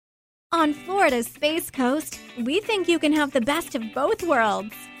On Florida's Space Coast, we think you can have the best of both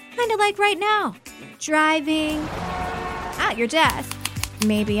worlds. Kind of like right now. Driving, at your desk,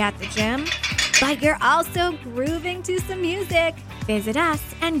 maybe at the gym, but you're also grooving to some music. Visit us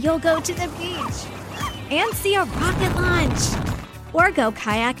and you'll go to the beach and see a rocket launch. Or go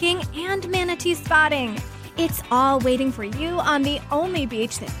kayaking and manatee spotting. It's all waiting for you on the only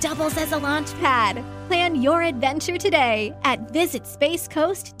beach that doubles as a launch pad. Plan your adventure today at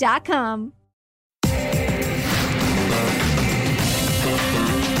visitspacecoast.com.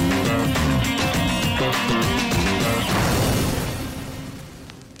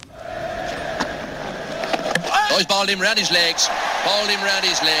 Oh, he's bowled him round his legs. Well,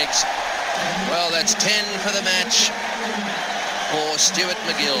 that's 10 for the match for Stuart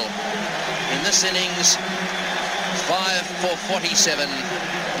MacGill. In this innings, 5 for 47.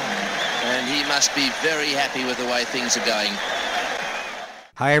 And he must be very happy with the way things are going.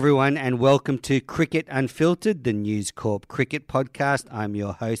 Hi everyone and welcome to Cricket Unfiltered, the News Corp cricket podcast. I'm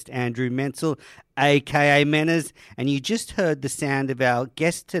your host Andrew Menzel, aka Menners, and you just heard the sound of our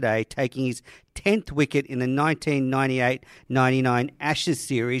guest today taking his 10th wicket in the 1998-99 Ashes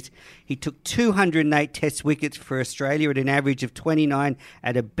series. He took 208 test wickets for Australia at an average of 29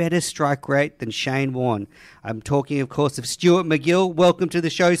 at a better strike rate than Shane Warne. I'm talking, of course, of Stuart MacGill. Welcome to the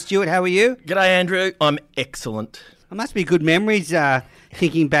show, Stuart. How are you? G'day, Andrew. I'm excellent. It must be good memories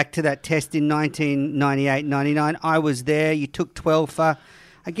thinking back to that test in 1998-99. I was there. You took 12 for...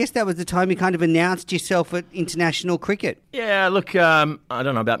 I guess that was the time you kind of announced yourself at international cricket. Yeah, look, I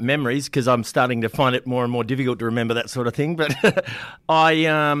don't know about memories because I'm starting to find it more and more difficult to remember that sort of thing. But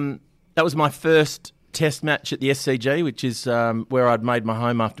that was my first test match at the SCG, which is where I'd made my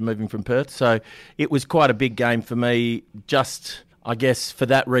home after moving from Perth. So it was quite a big game for me, just, I guess, for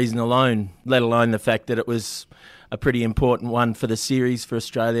that reason alone, let alone the fact that it was a pretty important one for the series for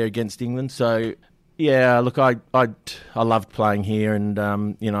Australia against England. So... yeah, look, I loved playing here and,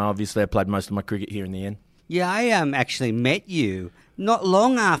 obviously I played most of my cricket here in the end. Yeah, I actually met you not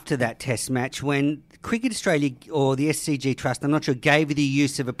long after that test match when Cricket Australia or the SCG Trust, I'm not sure, gave you the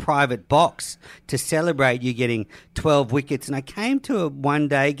use of a private box to celebrate you getting 12 wickets. And I came to a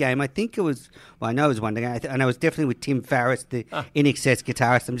one-day game. I think it was, well, I know it was one day, and I was definitely with Tim Farriss, the in-excess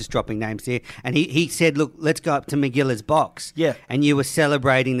guitarist. I'm just dropping names here. And he said, look, let's go up to MacGill's box. Yeah. And you were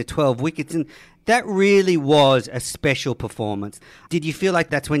celebrating the 12 wickets. And that really was a special performance. Did you feel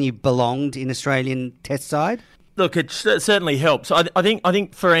like that's when you belonged in Australian Test side? Look, it certainly helps. I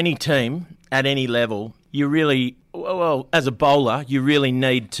think for any team at any level, you really, well, as a bowler, you really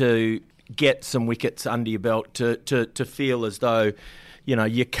need to get some wickets under your belt to feel as though,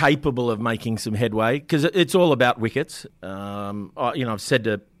 you're capable of making some headway because it's all about wickets. I've said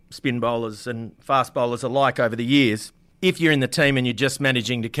to spin bowlers and fast bowlers alike over the years, if you're in the team and you're just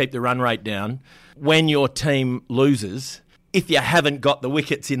managing to keep the run rate down, when your team loses, if you haven't got the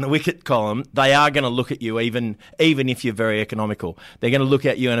wickets in the wicket column, they are going to look at you even if you're very economical. They're going to look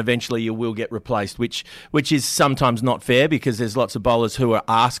at you and eventually you will get replaced, which is sometimes not fair because there's lots of bowlers who are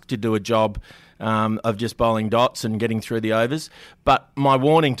asked to do a job of just bowling dots and getting through the overs. But my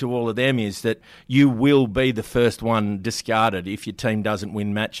warning to all of them is that you will be the first one discarded if your team doesn't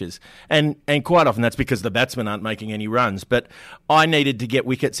win matches. And quite often that's because the batsmen aren't making any runs. But I needed to get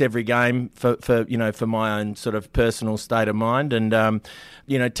wickets every game for my own sort of personal state of mind. And,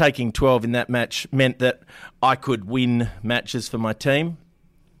 taking 12 in that match meant that I could win matches for my team.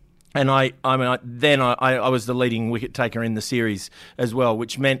 And I was the leading wicket taker in the series as well,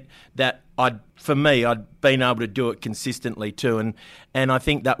 which meant that I'd been able to do it consistently too, and I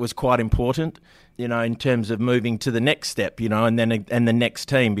think that was quite important, in terms of moving to the next step, and the next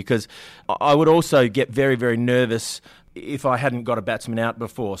team, because I would also get very, very nervous if I hadn't got a batsman out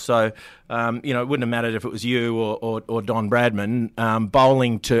before. So, it wouldn't have mattered if it was you or Don Bradman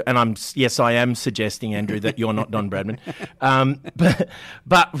bowling to. And I am suggesting, Andrew, that you're not Don Bradman.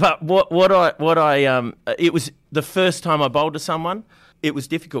 It was the first time I bowled to someone. It was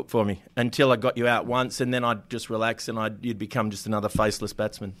difficult for me until I got you out once, and then I'd just relax and you'd become just another faceless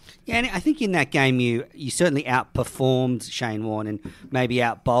batsman. Yeah, and I think in that game you certainly outperformed Shane Warne and maybe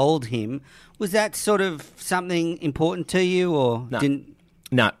outbowled him. Was that sort of something important to you, or didn't?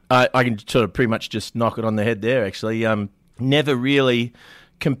 No, I can sort of pretty much just knock it on the head there, actually. Never really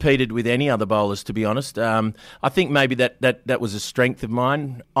competed with any other bowlers, to be honest. I think maybe that was a strength of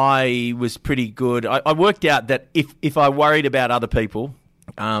mine. I was pretty good. I worked out that if I worried about other people,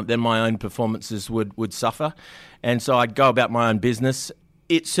 then my own performances would suffer. And so I'd go about my own business.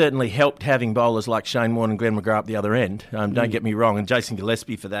 It certainly helped having bowlers like Shane Warne and Glenn McGrath up the other end. Don't get me wrong, and Jason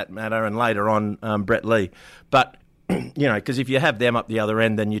Gillespie for that matter, and later on Brett Lee. But because if you have them up the other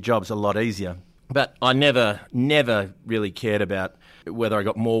end, then your job's a lot easier. But I never really cared about whether I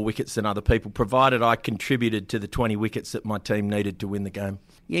got more wickets than other people, provided I contributed to the 20 wickets that my team needed to win the game.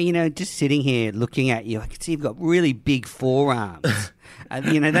 Yeah, just sitting here looking at you, I can see you've got really big forearms.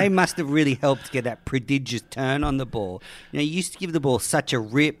 They must have really helped get that prodigious turn on the ball. You used to give the ball such a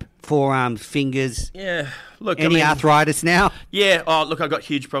rip, forearms, fingers. Yeah, look, Any arthritis now? Yeah, look, I've got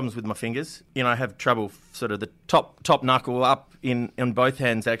huge problems with my fingers. I have trouble sort of the top knuckle up in both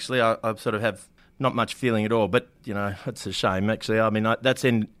hands, actually. I sort of have not much feeling at all, but, it's a shame, actually. I mean, that's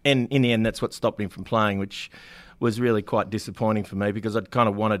in the end, that's what stopped me from playing, which was really quite disappointing for me because I'd kind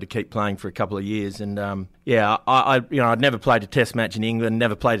of wanted to keep playing for a couple of years. And, I'd never played a test match in England,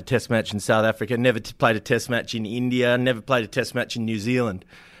 never played a test match in South Africa, never played a test match in India, never played a test match in New Zealand.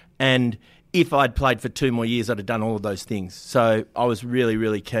 And if I'd played for 2 more years, I'd have done all of those things. So I was really,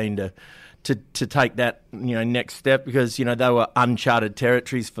 really keen to take that next step because they were uncharted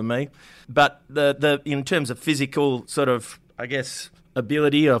territories for me. But the in terms of physical sort of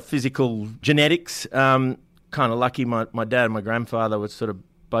ability or physical genetics, kind of lucky. My dad and my grandfather were sort of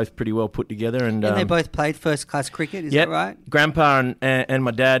both pretty well put together, and they both played first class cricket. Is that right? Grandpa and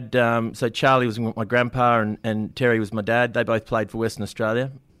my dad. So Charlie was my grandpa, and Terry was my dad. They both played for Western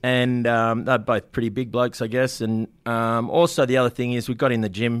Australia. And they're both pretty big blokes, I guess. And also the other thing is we got in the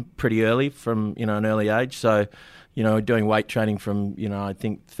gym pretty early from, an early age. So, doing weight training from, I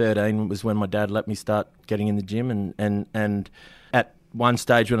think 13 was when my dad let me start getting in the gym. And at one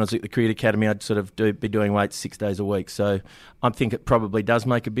stage when I was at the Cricket Academy, I'd sort of be doing weights 6 days a week. So I think it probably does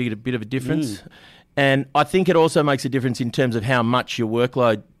make a bit of a difference. And I think it also makes a difference in terms of how much of a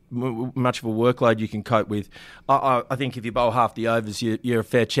workload you can cope with. I think if you bowl half the overs, you're a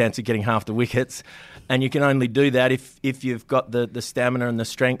fair chance of getting half the wickets, and you can only do that if you've got the stamina and the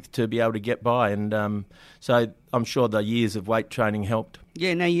strength to be able to get by. And so I'm sure the years of weight training helped.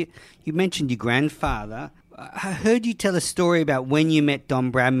 Yeah. Now you mentioned your grandfather. I heard you tell a story about when you met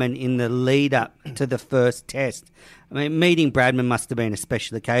Don Bradman in the lead up to the first test. I mean, meeting Bradman must have been a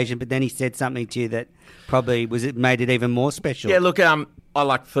special occasion, but then he said something to you that probably made it even more special. Yeah, look, I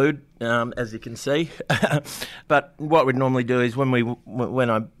like food, as you can see. But what we'd normally do is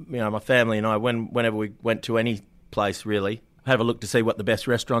my family and I, whenever we went to any place really, have a look to see what the best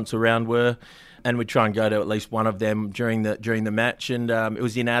restaurants around were, and we'd try and go to at least one of them during the match. And it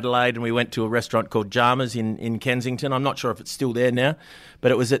was in Adelaide, and we went to a restaurant called Jama's in Kensington. I'm not sure if it's still there now,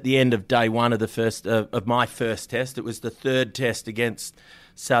 but it was at the end of day one of my first test. It was the third test against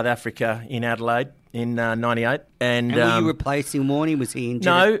South Africa in Adelaide in 98. And were you replacing Warnie? Was he injured?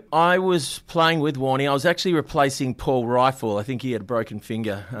 No, I was playing with Warnie. I was actually replacing Paul Rifle. I think he had a broken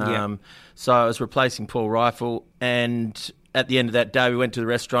finger. So I was replacing Paul Rifle, and at the end of that day, we went to the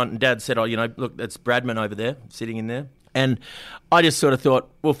restaurant, and Dad said, look, that's Bradman over there, sitting in there. And I just sort of thought,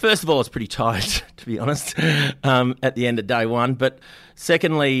 well, first of all, I was pretty tired, to be honest, at the end of day one. But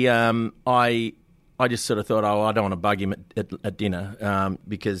secondly, I just sort of thought, I don't want to bug him at dinner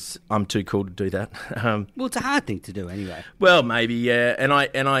because I'm too cool to do that. Well, it's a hard thing to do anyway. Well, maybe, yeah. And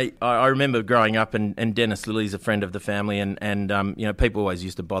I remember growing up, and Dennis Lilly's a friend of the family, and people always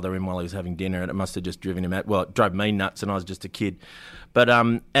used to bother him while he was having dinner, and it must have just driven him out. Well, it drove me nuts, and I was just a kid. But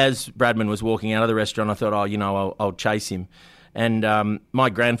as Bradman was walking out of the restaurant, I thought, I'll chase him. And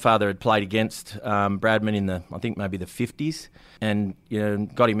my grandfather had played against Bradman in I think maybe the 50s, and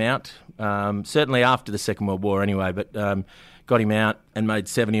got him out. Certainly after the Second World War, anyway. But got him out and made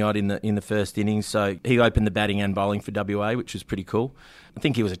 70-odd in the first innings. So he opened the batting and bowling for WA, which was pretty cool. I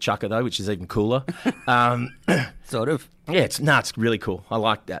think he was a chucker though, which is even cooler. Sort of. Yeah, it's really cool. I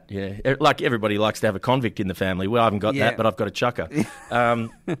like that. Yeah, like everybody likes to have a convict in the family. Well, I haven't got that, but I've got a chucker. I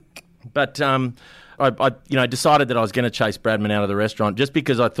decided that I was going to chase Bradman out of the restaurant just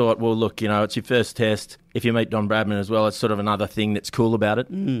because I thought, well, look, it's your first test. If you meet Don Bradman as well, it's sort of another thing that's cool about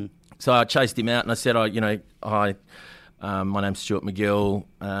it. So I chased him out and I said, hi, my name's Stuart MacGill.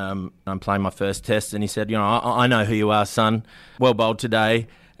 I'm playing my first test. And he said, I know who you are, son. Well bowled today.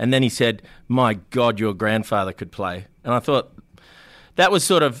 And then he said, my God, your grandfather could play. And I thought that was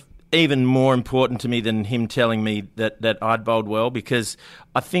sort of even more important to me than him telling me that I'd bowled well, because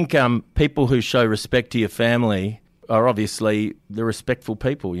I think people who show respect to your family are obviously the respectful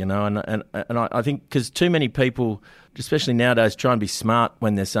people, and I think because too many people, especially nowadays, try and be smart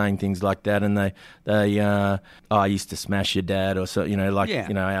when they're saying things like that, and I used to smash your dad, or so,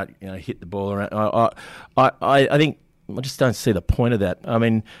 hit the ball around. I think I just don't see the point of that. I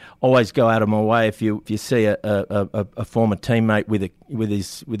mean, always go out of my way if you see a former teammate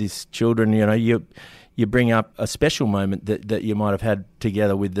with his children. You bring up a special moment that you might have had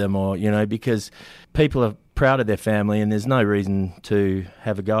together with them, or because people are proud of their family, and there's no reason to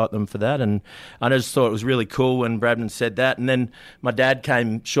have a go at them for that. And I just thought it was really cool when Bradman said that. And then my dad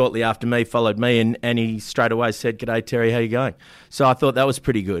came shortly after me, followed me, and he straight away said, "G'day, Terry, how you going?" So I thought that was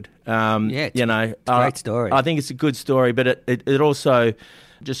pretty good. It's a great story. I think it's a good story, but it also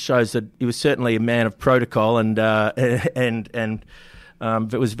just shows that he was certainly a man of protocol, and it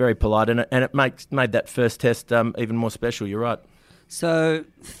was very polite, and it made that first test even more special. You're right. So,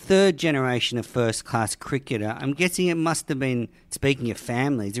 third generation of first-class cricketer. I'm guessing it must have been, speaking of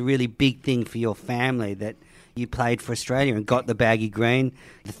families, a really big thing for your family that you played for Australia and got the baggy green.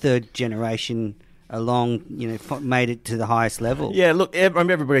 The third generation along, made it to the highest level. Yeah, look,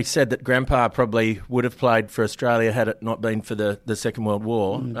 everybody said that Grandpa probably would have played for Australia had it not been for the Second World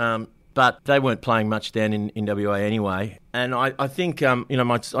War. But they weren't playing much then in WA anyway. And I think, I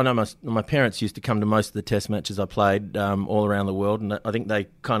know my parents used to come to most of the test matches I played all around the world, and I think they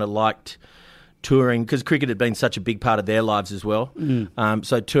kind of liked touring because cricket had been such a big part of their lives as well.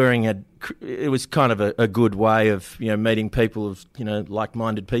 So touring it was kind of a good way of, meeting people of,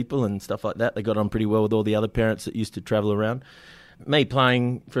 like-minded people and stuff like that. They got on pretty well with all the other parents that used to travel around. Me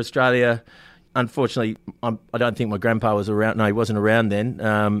playing for Australia, unfortunately, I don't think my grandpa was around. No, he wasn't around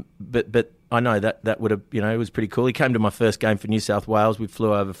then. But I know that would have, it was pretty cool. He came to my first game for New South Wales. We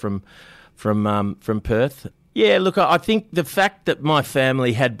flew over from Perth. Yeah, look, I think the fact that my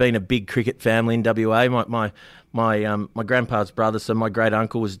family had been a big cricket family in WA. My grandpa's brother, so my great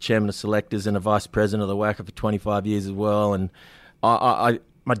uncle was a chairman of selectors and a vice president of the WACA for 25 years as well. And my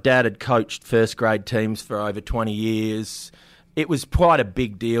dad had coached first grade teams for over 20 years. It was quite a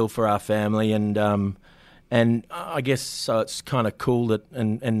big deal for our family, and I guess so. It's kind of cool that,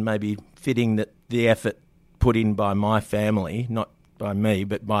 and maybe fitting that the effort put in by my family, not by me,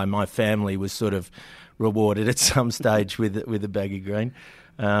 but by my family, was sort of rewarded at some stage with a baggy green.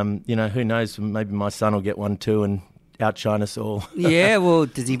 Who knows? Maybe my son will get one too and outshine us all. Yeah. Well,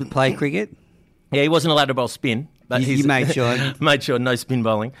 does he play cricket? Yeah, he wasn't allowed to bowl spin. But you made sure. Made sure no spin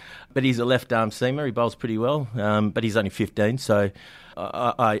bowling. But he's a left-arm seamer. He bowls pretty well. But he's only 15, so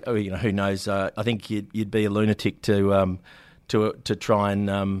who knows? I think you'd be a lunatic to try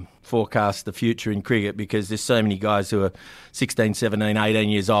and forecast the future in cricket, because there's so many guys who are 16, 17, 18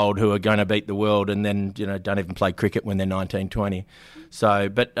 years old who are going to beat the world and then don't even play cricket when they're 19, 20. So,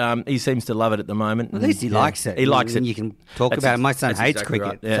 but he seems to love it at the moment. At least he likes it. He likes it. You can talk about it. My son hates exactly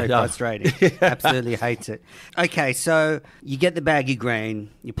cricket. Right. Yeah. So frustrating. Absolutely hates it. Okay, so you get the baggy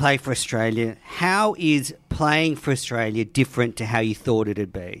green. You play for Australia. How is playing for Australia different to how you thought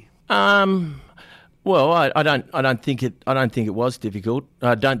it'd be? Well, I don't think it was difficult.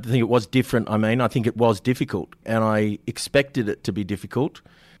 I don't think it was different. I think it was difficult, and I expected it to be difficult,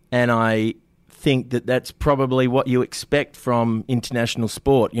 and I think that's probably what you expect from international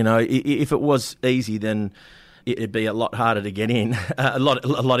sport. If it was easy, then it'd be a lot harder to get in, a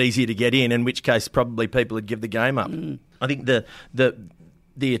lot easier to get in. In which case, probably people would give the game up. I think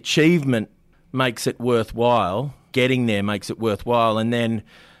the achievement makes it worthwhile. Getting there makes it worthwhile, and then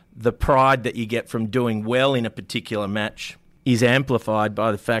the pride that you get from doing well in a particular match is amplified by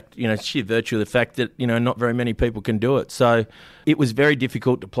the fact, sheer virtue of the fact that, not very many people can do it. So it was very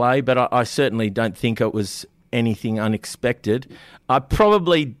difficult to play, but I certainly don't think it was anything unexpected. I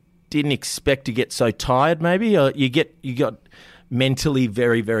probably didn't expect to get so tired, maybe. You got mentally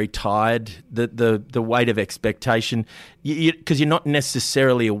very, very tired, the weight of expectation, because you're not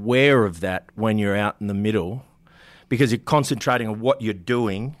necessarily aware of that when you're out in the middle, because you're concentrating on what you're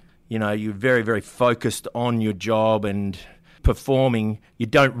doing. You're very, very focused on your job and performing. You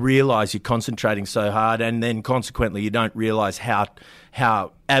don't realise you're concentrating so hard, and then consequently you don't realise how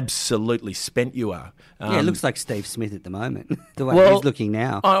absolutely spent you are. It looks like Steve Smith at the moment, the way he's looking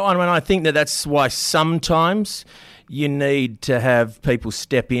now. I think that's why sometimes you need to have people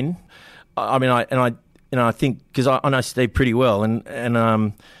step in. I think, because I know Steve pretty well,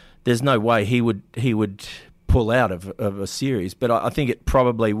 and there's no way he would pull out of a series, but I think it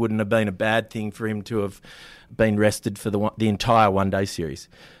probably wouldn't have been a bad thing for him to have been rested for the entire one-day series.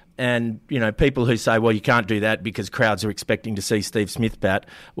 And, people who say, well, you can't do that because crowds are expecting to see Steve Smith bat.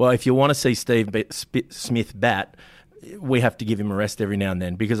 Well, if you want to see Steve Smith bat, we have to give him a rest every now and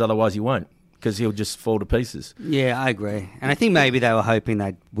then, because otherwise he won't, because he'll just fall to pieces. Yeah, I agree. And I think maybe they were hoping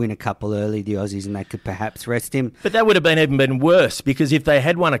they'd win a couple early, the Aussies, and they could perhaps rest him. But that would have even been worse, because if they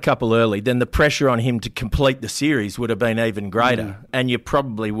had won a couple early, then the pressure on him to complete the series would have been even greater. And you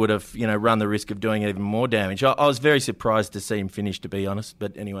probably would have, run the risk of doing even more damage. I was very surprised to see him finish, to be honest.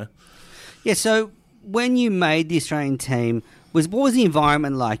 But anyway. Yeah, so when you made the Australian team, what was the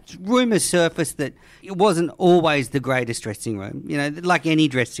environment like? Rumours surfaced that it wasn't always the greatest dressing room, like any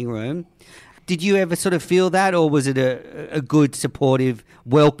dressing room. Did you ever sort of feel that, or was it a good, supportive,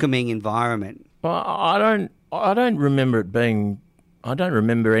 welcoming environment? Well, I don't remember it being. I don't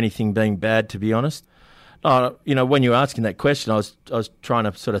remember anything being bad, to be honest. When you were asking that question, I was trying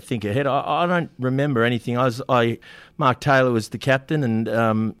to sort of think ahead. I don't remember anything. Mark Taylor was the captain,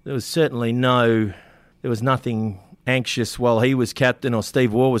 and there was certainly there was nothing anxious while he was captain, or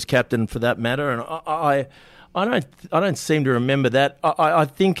Steve Waugh was captain for that matter. And I don't seem to remember that. I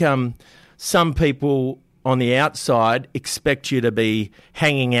think some people on the outside expect you to be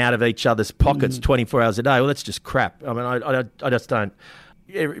hanging out of each other's pockets 24 hours a day. Well, that's just crap. I mean, I just don't.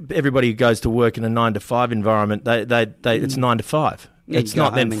 Everybody who goes to work in a 9 to 5 environment, it's 9 to 5. It's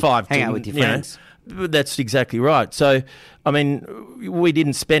not then 5 to hang out with your friends. That's exactly right. So, I mean, we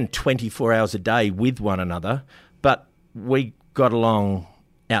didn't spend 24 hours a day with one another, but we got along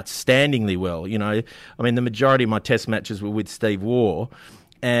outstandingly well. I mean, the majority of my test matches were with Steve Waugh,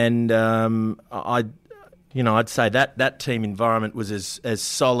 and I'd say that team environment was as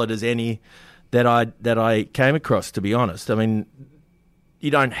solid as any that I came across, to be honest. I mean,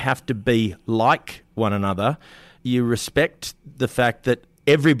 you don't have to be like one another. You respect the fact that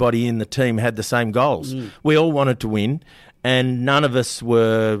everybody in the team had the same goals. We all wanted to win, and none of us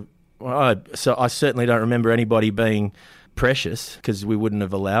were. So I certainly don't remember anybody being precious, because we wouldn't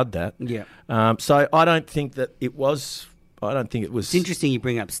have allowed that. Yeah. So I don't think that it was. I don't think it was. It's interesting you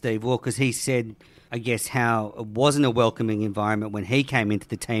bring up Steve Waugh, because he said, I guess, how it wasn't a welcoming environment when he came into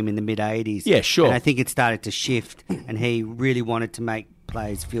the team in the mid-'80s. Yeah, sure. And I think it started to shift, and he really wanted to make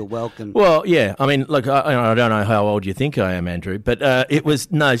players feel welcome. Well, yeah. I mean, look, I don't know how old you think I am, Andrew, but it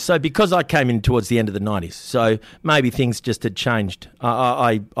was, no. So because I came in towards the end of the 90s, so maybe things just had changed.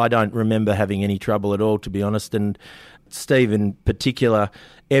 I don't remember having any trouble at all, to be honest. And Steve in particular,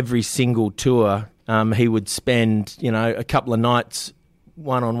 every single tour, he would spend, a couple of nights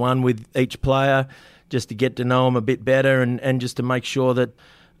one-on-one with each player just to get to know them a bit better, and just to make sure that,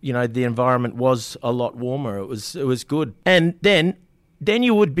 the environment was a lot warmer. It was good. And then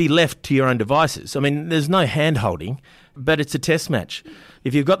you would be left to your own devices. I mean, there's no hand-holding, but it's a test match.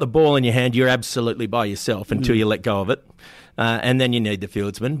 If you've got the ball in your hand, you're absolutely by yourself until you let go of it. And then you need the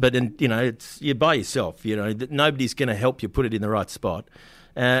fieldsman. But, you're by yourself. Nobody's going to help you put it in the right spot.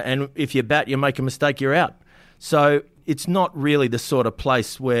 And if you bat, you make a mistake, you're out. So it's not really the sort of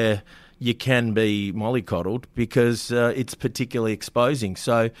place where you can be mollycoddled, because it's particularly exposing.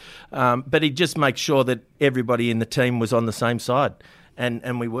 So, but he just makes sure that everybody in the team was on the same side,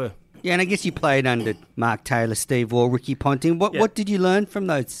 and we were. Yeah, and I guess you played under Mark Taylor, Steve Waugh, Ricky Ponting. What did you learn from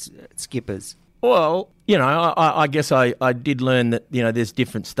those skippers? Well, I guess I did learn that, there's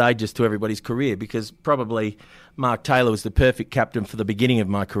different stages to everybody's career, because probably Mark Taylor was the perfect captain for the beginning of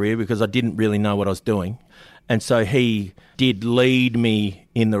my career, because I didn't really know what I was doing. And so he did lead me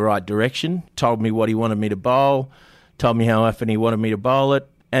in the right direction, told me what he wanted me to bowl, told me how often he wanted me to bowl it.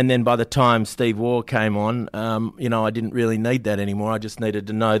 And then by the time Steve Waugh came on, I didn't really need that anymore. I just needed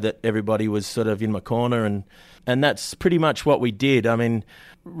to know that everybody was sort of in my corner, and that's pretty much what we did. I mean,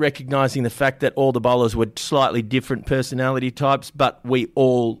 recognising the fact that all the bowlers were slightly different personality types, but we're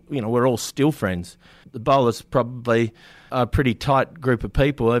all still friends. The bowlers probably are a pretty tight group of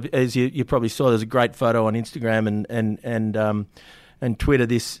people. As you probably saw, there's a great photo on Instagram and Twitter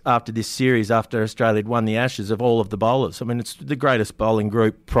after this series, after Australia had won the Ashes, of all of the bowlers. I mean, it's the greatest bowling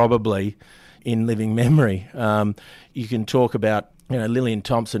group probably in living memory. You can talk about Lillian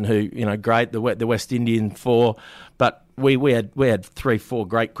Thompson, who great, the West Indian four, but we had 3-4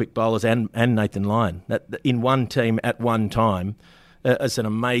 great quick bowlers and Nathan Lyon that in one team at one time. It's an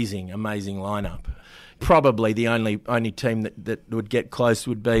amazing lineup. Probably the only team that would get close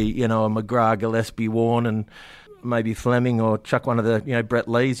would be a McGrath, Gillespie, Warne, and maybe Fleming, or chuck one of the Brett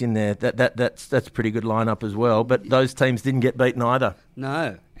Lees in there. That's a pretty good lineup as well. But those teams didn't get beaten either.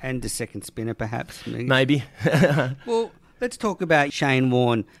 No, and the second spinner perhaps. Maybe. Well, let's talk about Shane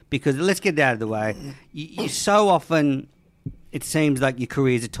Warne, because let's get it out of the way. You so often, it seems like your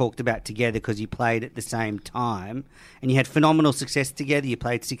careers are talked about together because you played at the same time and you had phenomenal success together. You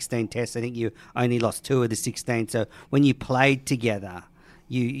played 16 tests. I think you only lost 2 of the 16. So when you played together,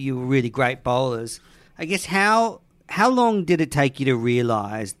 you were really great bowlers. I guess how long did it take you to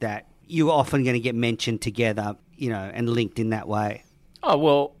realise that you were often going to get mentioned together, and linked in that way? Oh,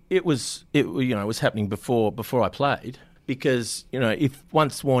 well, it was happening before I played. Because, if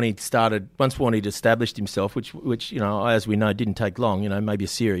once Warney established himself, which as we know, didn't take long, maybe a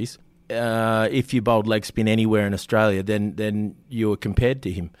series, if you bowled leg spin anywhere in Australia, then you were compared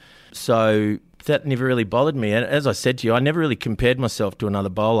to him. So that never really bothered me. And as I said to you, I never really compared myself to another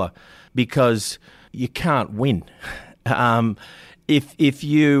bowler, because you can't win. If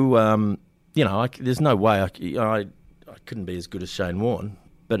you there's no way I couldn't be as good as Shane Warne,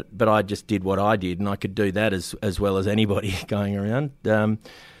 but I just did what I did, and I could do that as well as anybody going around.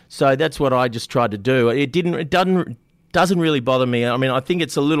 So that's what I just tried to do. It doesn't really bother me. I mean, I think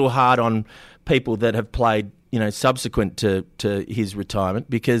it's a little hard on people that have played, subsequent to his retirement,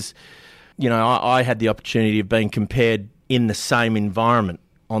 because, I had the opportunity of being compared in the same environment,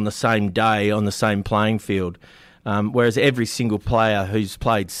 on the same day, on the same playing field, whereas every single player who's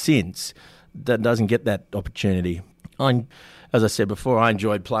played since that doesn't get that opportunity. As I said before, I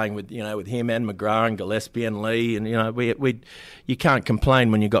enjoyed playing with him and McGrath and Gillespie and Lee, and you can't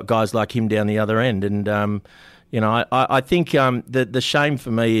complain when you've got guys like him down the other end. And I think the shame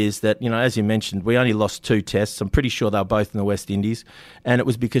for me is that, as you mentioned, we only lost 2 tests. I'm pretty sure they were both in the West Indies, and it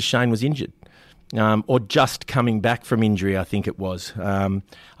was because Shane was injured. Or just coming back from injury, I think it was. I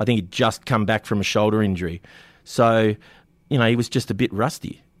think he'd just come back from a shoulder injury. So, he was just a bit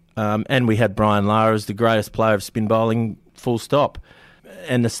rusty. And we had Brian Lara as the greatest player of spin bowling, full stop.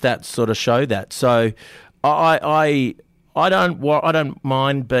 And the stats sort of show that. So I don't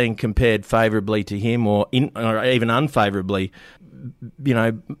mind being compared favourably to him or even unfavourably.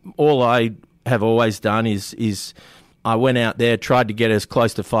 All I have always done is I went out there, tried to get as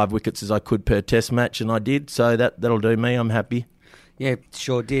close to 5 wickets as I could per test match, and I did. So that'll do me. I'm happy. Yeah,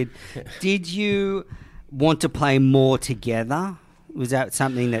 sure did. Did you want to play more together? Was that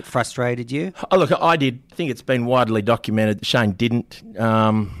something that frustrated you? Oh, look, I did. I think it's been widely documented that Shane didn't.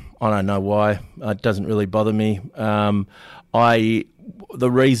 I don't know why. It doesn't really bother me. The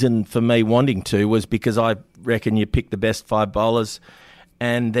reason for me wanting to was because I reckon you pick the best 5 bowlers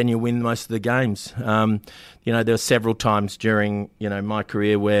and then you win most of the games. There were several times during, my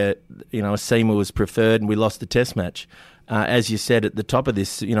career where, a seamer was preferred and we lost the test match. As you said at the top of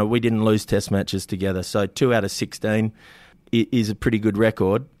this, we didn't lose test matches together. So 2 out of 16 is a pretty good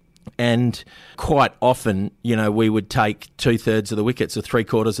record. And quite often, we would take 2/3 of the wickets or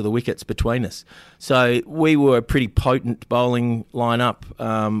 3/4 of the wickets between us. So we were a pretty potent bowling lineup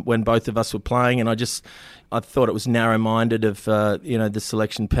when both of us were playing. And I thought it was narrow-minded of the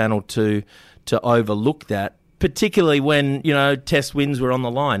selection panel to overlook that, particularly when Test wins were on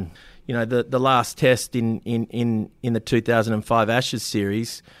the line. The last Test in the 2005 Ashes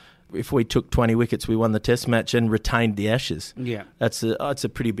series, if we took 20 wickets, we won the Test match and retained the Ashes. Yeah, that's a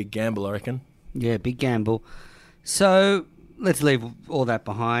pretty big gamble, I reckon. Yeah, big gamble. So let's leave all that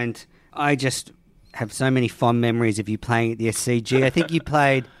behind. I just have so many fond memories of you playing at the SCG. I think you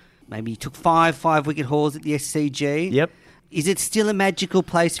played. Maybe you took 5 wicket hauls at the SCG. Yep. Is it still a magical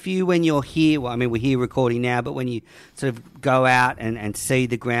place for you when you're here? Well, I mean, we're here recording now, but when you sort of go out and see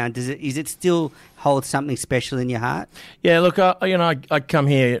the ground, is it still hold something special in your heart? Yeah, look, I come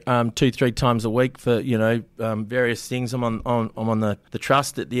here 2-3 times a week for various things. I'm on the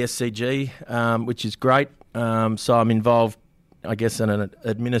trust at the SCG, which is great. So I'm involved, I guess, in an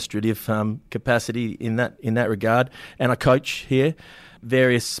administrative capacity in that regard, and I coach here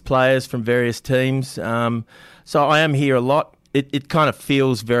various players from various teams. So I am here a lot. It kind of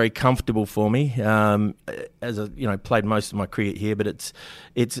feels very comfortable for me, as I played most of my cricket here, but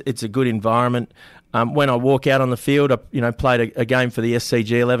it's a good environment. When I walk out on the field, I played a game for the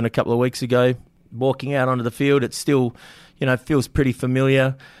SCG 11 a couple of weeks ago. Walking out onto the field, it still feels pretty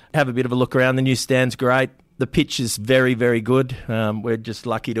familiar. Have a bit of a look around. The new stand's great. The pitch is very, very good. We're just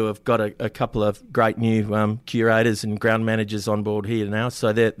lucky to have got a couple of great new curators and ground managers on board here now.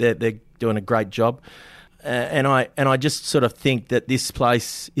 So they're doing a great job. And I just sort of think that this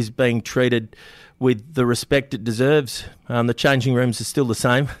place is being treated with the respect it deserves. The changing rooms are still the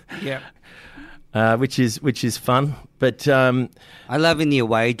same. Yeah. Which is fun. But I love in the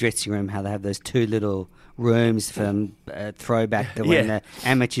away dressing room how they have those 2 little rooms from throwback to when the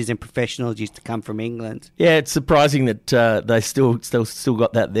amateurs and professionals used to come from England. Yeah, it's surprising that they still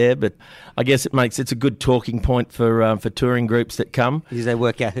got that there, but I guess it's a good talking point for touring groups that come. Because they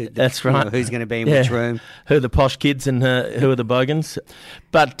work out that's right. Who's going to be in which room. Who are the posh kids and who are the bogans.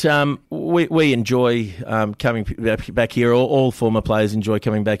 But we enjoy coming back here. All former players enjoy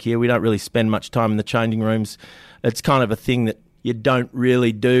coming back here. We don't really spend much time in the changing rooms. It's kind of a thing that you don't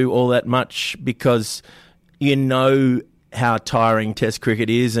really do all that much because you know how tiring Test cricket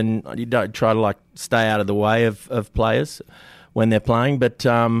is, and you don't try to stay out of the way of players when they're playing. But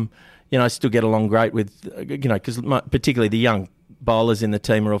I still get along great with because particularly the young bowlers in the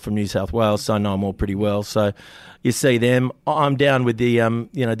team are all from New South Wales, so I know them all pretty well. So you see them. I'm down with the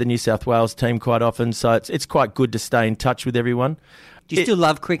the New South Wales team quite often, so it's quite good to stay in touch with everyone. Do you still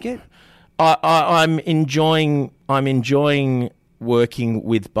love cricket? I'm enjoying working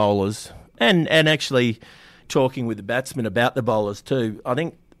with bowlers and actually talking with the batsmen about the bowlers too. I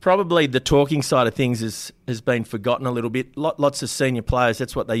think probably the talking side of things has been forgotten a little bit. Lots of senior players,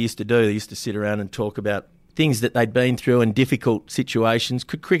 that's what they used to do. They used to sit around and talk about things that they'd been through in difficult situations.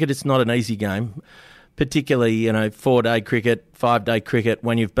 Cricket, it's not an easy game, particularly, 4-day cricket, 5-day cricket.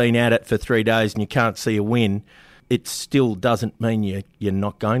 When you've been at it for 3 days and you can't see a win, it still doesn't mean you're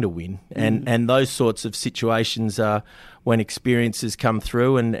not going to win. And those sorts of situations are when experiences come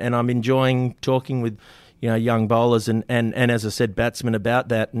through, and I'm enjoying talking with young bowlers and as I said, batsmen about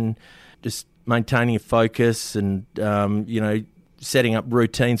that, and just maintaining a focus and setting up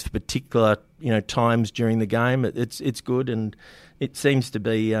routines for particular times during the game. It's good, and it seems to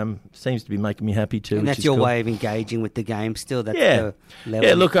be making me happy too. And that's your way of engaging with the game. Still, that's the level.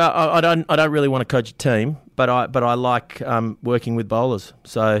 Yeah. Look, I don't really want to coach a team, but I like working with bowlers.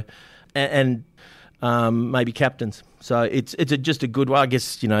 So and maybe captains. So it's just a good way. I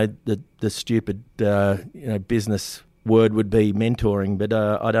guess the stupid business word would be mentoring, but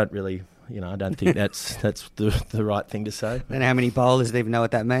I don't really. I don't think that's the right thing to say. I don't know how many bowlers even know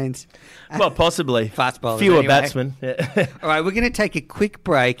what that means. Well, possibly. Fast bowlers. Fewer anyway. batsmen. Yeah. All right, we're going to take a quick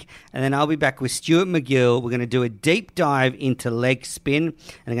break, and then I'll be back with Stuart MacGill. We're going to do a deep dive into leg spin, and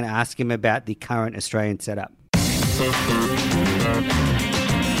I'm going to ask him about the current Australian setup.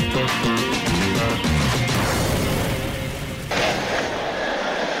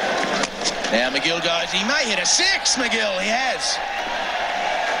 Now MacGill goes. He may hit a 6, MacGill. He has.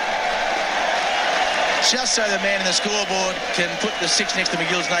 Just so the man in the scoreboard can put the 6 next to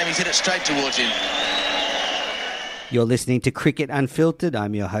MacGill's name, he's hit it straight towards him. You're listening to Cricket Unfiltered.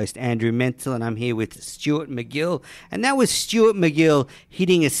 I'm your host, Andrew Menzel, and I'm here with Stuart MacGill. And that was Stuart MacGill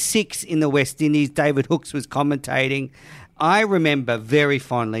hitting a 6 in the West Indies. David Hooks was commentating. I remember very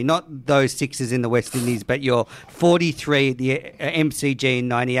fondly, not those 6s in the West Indies, but your 43 at the MCG in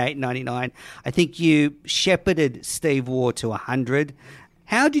 98, 99. I think you shepherded Steve Waugh to 100.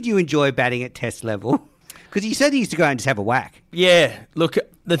 How did you enjoy batting at Test level? Because you said he used to go out and just have a whack. Yeah, look,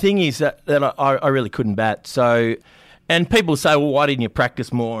 the thing is that I really couldn't bat. So, and people say, well, why didn't you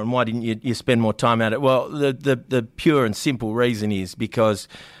practice more and why didn't you spend more time at it? Well, the pure and simple reason is because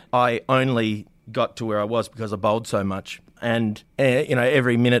I only got to where I was because I bowled so much. And,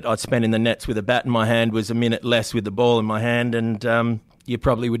 every minute I'd spent in the nets with a bat in my hand was a minute less with the ball in my hand. And you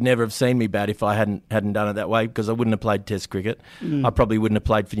probably would never have seen me bat if I hadn't done it that way, because I wouldn't have played Test cricket. I probably wouldn't have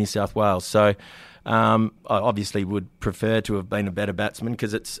played for New South Wales. So I obviously would prefer to have been a better batsman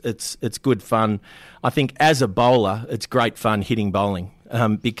because it's good fun. I think as a bowler, it's great fun hitting bowling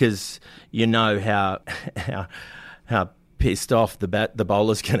because you know how pissed off the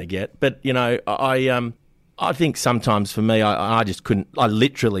bowler's going to get. But I think sometimes for me, I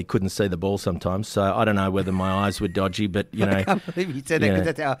literally couldn't see the ball sometimes. So I don't know whether my eyes were dodgy, but I can't believe you said that,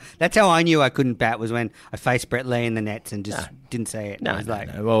 because that's how I knew I couldn't bat, was when I faced Brett Lee in the nets and just didn't see it. No.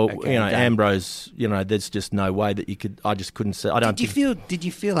 Well, okay, Ambrose, there's just no way that you could. I just couldn't see. Did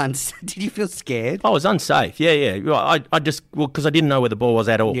you feel scared? I was unsafe. Yeah. Because I didn't know where the ball was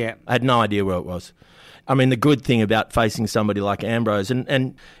at all. Yeah. I had no idea where it was. I mean, the good thing about facing somebody like Ambrose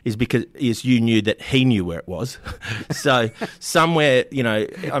and is because you knew that he knew where it was. So somewhere,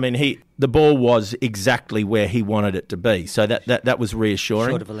 the ball was exactly where he wanted it to be. So that was reassuring.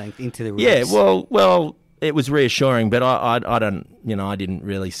 Short of a length into the ribs. Yeah, well, it was reassuring, but I didn't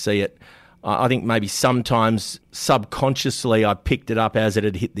really see it. I think maybe sometimes subconsciously I picked it up as it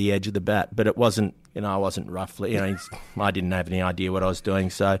had hit the edge of the bat, but it wasn't. I wasn't roughly. I didn't have any idea what I was doing.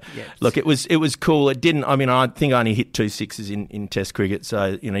 So, look, it was cool. It didn't. I think I only hit 2 6s in Test cricket.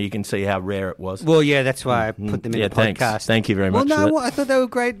 So you can see how rare it was. Well, yeah, that's why I put them in the podcast. Thanks. Thank you very much. Well, no, I thought they were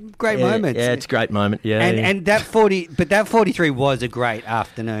great moments. Yeah, it's a great moment. Yeah, and that 43 was a great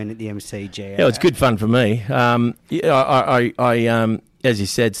afternoon at the MCG. Yeah, it was good fun for me. I as you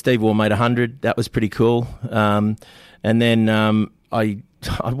said, Steve Waugh made 100. That was pretty cool. And then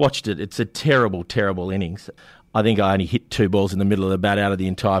I watched it. It's a terrible, terrible innings. I think I only hit 2 balls in the middle of the bat out of the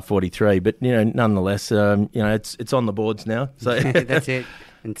entire 43. But nonetheless, it's on the boards now. So that's it.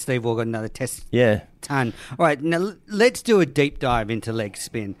 And Steve Waugh got another Test ton. All right, now let's do a deep dive into leg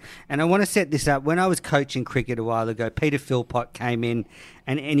spin. And I want to set this up. When I was coaching cricket a while ago, Peter Philpott came in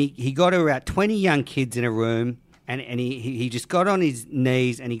and he got about 20 young kids in a room. And he just got on his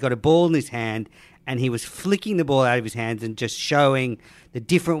knees and he got a ball in his hand and he was flicking the ball out of his hands and just showing the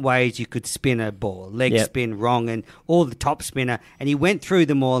different ways you could spin a ball. Leg spin, wrong, and all the top spinner. And he went through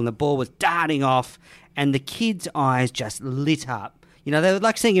them all and the ball was darting off and the kids' eyes just lit up. They were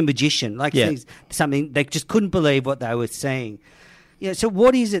like seeing a magician, seeing something. They just couldn't believe what they were seeing. So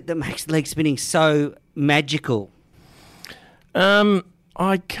what is it that makes leg spinning so magical?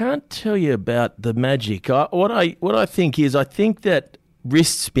 I can't tell you about the magic. What I think is, I think that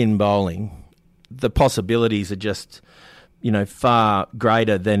wrist spin bowling, the possibilities are just, far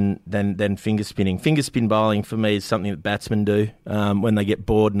greater than finger spinning. Finger spin bowling for me is something that batsmen do when they get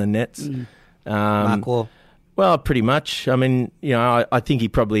bored in the nets. Mark Waugh. Well, pretty much. I mean, I think he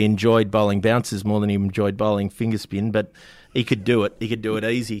probably enjoyed bowling bounces more than he enjoyed bowling finger spin, but he could do it. He could do it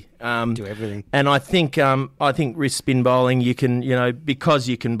easy. Do everything. And I think wrist spin bowling, you can, because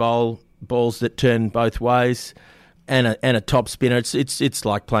you can bowl balls that turn both ways, and a top spinner. It's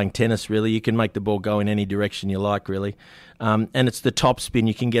like playing tennis, really. You can make the ball go in any direction you like, really. And it's the top spin.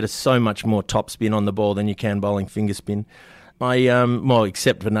 You can get so much more top spin on the ball than you can bowling finger spin.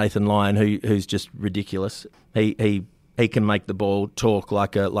 Except for Nathan Lyon, who's just ridiculous. He can make the ball talk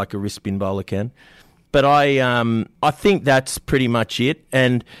like a wrist spin bowler can. But I think that's pretty much it.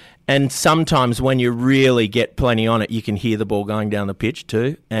 And sometimes when you really get plenty on it, you can hear the ball going down the pitch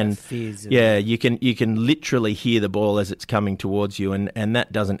too. And you can literally hear the ball as it's coming towards you, and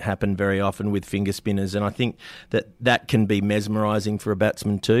that doesn't happen very often with finger spinners. And I think that can be mesmerising for a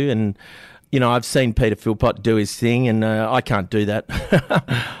batsman too. And I've seen Peter Philpott do his thing, and I can't do that.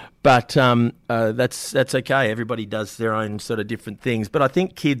 But that's okay. Everybody does their own sort of different things. But I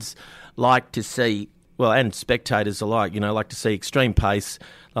think kids like to see, and spectators alike, like to see extreme pace.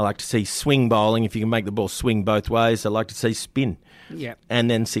 They like to see swing bowling. If you can make the ball swing both ways, they like to see spin. Yeah.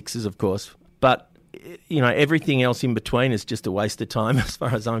 And then sixes, of course. But, everything else in between is just a waste of time as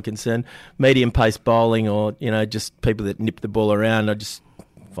far as I'm concerned. Medium pace bowling or, just people that nip the ball around, I just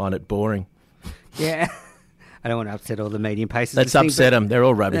find it boring. Yeah. I don't want to upset all the medium paces. Let's upset them. They're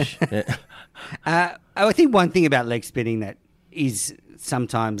all rubbish. Yeah. I think one thing about leg spinning that is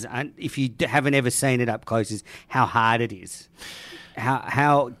sometimes, if you haven't ever seen it up close, is how hard it is.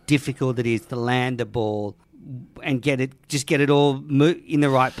 How difficult it is to land the ball and get it all in the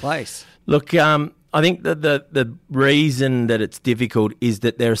right place. Look, I think the reason that it's difficult is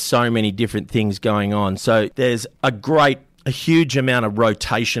that there are so many different things going on. So there's a huge amount of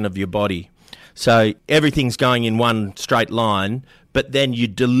rotation of your body. So everything's going in one straight line, but then you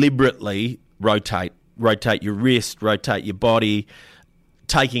deliberately rotate your wrist, rotate your body,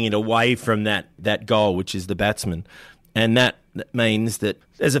 taking it away from that goal, which is the batsman. And that means that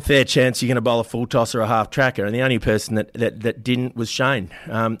there's a fair chance you're going to bowl a full toss or a half tracker. And the only person that didn't was Shane.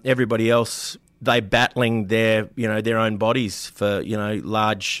 Everybody else, they battling their own bodies for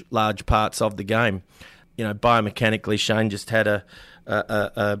large parts of the game. Biomechanically, Shane just had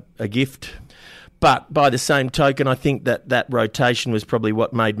a gift. But by the same token, I think that rotation was probably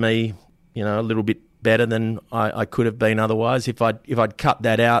what made me a little bit better than I could have been otherwise. If I'd cut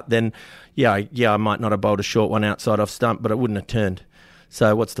that out, then I might not have bowled a short one outside off stump, but it wouldn't have turned.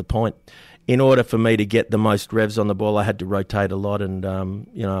 So what's the point? In order for me to get the most revs on the ball, I had to rotate a lot, and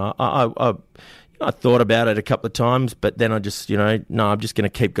I thought about it a couple of times, but then I just no, I'm just going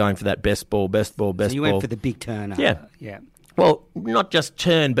to keep going for that best ball. So you went for the big turner. Yeah. Well, not just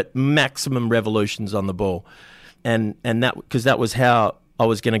turn, but maximum revolutions on the ball, and that because that was how I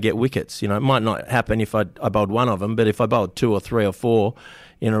was going to get wickets. It might not happen if I bowled one of them, but if I bowled 2 or 3 or 4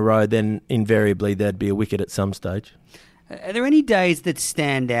 in a row, then invariably there'd be a wicket at some stage. Are there any days that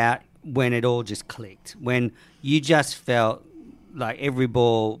stand out when it all just clicked, when you just felt like every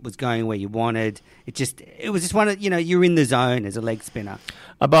ball was going where you wanted? It was just one of, you're in the zone as a leg spinner.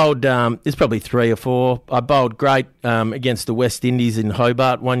 I bowled, there's probably 3 or 4. I bowled great against the West Indies in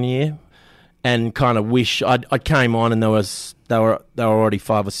Hobart one year, and kind of wish I came on and they were already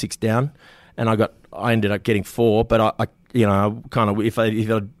 5 or 6 down, and I ended up getting 4, but I kind of if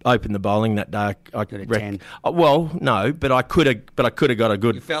I'd opened the bowling that day, I could have 10. Well, no, but I could have got a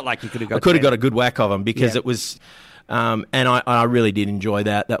good. You felt like you could have got. I could have got a good whack of them because it was, and I really did enjoy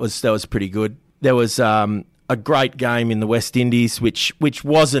that. That was pretty good. There was a great game in the West Indies, which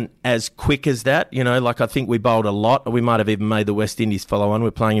wasn't as quick as that. Like I think we bowled a lot. We might have even made the West Indies follow on.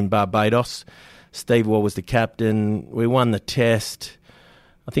 We're playing in Barbados. Steve Waugh was the captain. We won the test.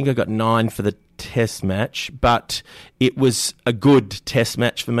 I think I got 9 for the test match, but it was a good test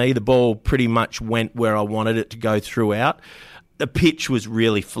match for me. The ball pretty much went where I wanted it to go throughout. The pitch was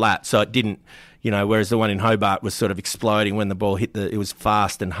really flat, so it didn't, whereas the one in Hobart was sort of exploding when the ball hit it was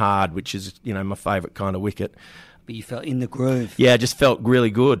fast and hard, which is, my favourite kind of wicket. But you felt in the groove. Yeah, it just felt really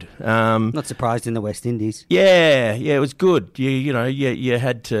good. Not surprised in the West Indies. Yeah, it was good. You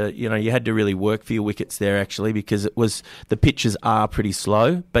had to really work for your wickets there actually, because the pitches are pretty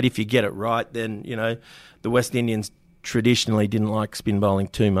slow. But if you get it right, then the West Indians traditionally didn't like spin bowling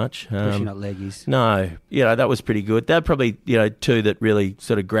too much. Especially not leggies. No, that was pretty good. They're probably 2 that really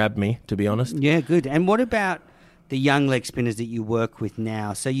sort of grabbed me, to be honest. Yeah, good. And what about the young leg spinners that you work with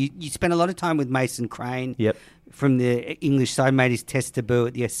now. So you spent a lot of time with Mason Crane. Yep. From the English side, made his test debut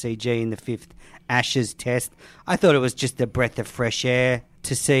at the SCG in the 5th Ashes test. I thought it was just a breath of fresh air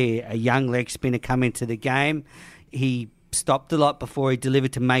to see a young leg spinner come into the game. He stopped a lot before he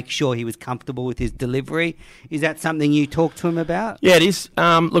delivered to make sure he was comfortable with his delivery. Is that something you talked to him about? Yeah, it is.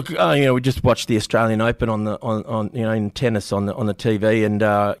 Look, we just watched the Australian Open on in tennis on the TV, and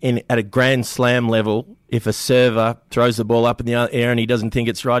at a Grand Slam level, if a server throws the ball up in the air and he doesn't think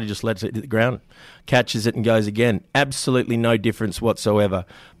it's right, he just lets it hit the ground, catches it and goes again. Absolutely no difference whatsoever.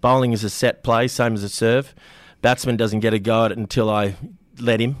 Bowling is a set play, same as a serve. Batsman doesn't get a go at it until I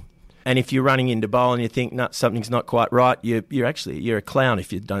let him. And if you're running into bowl and you think something's not quite right, you're a clown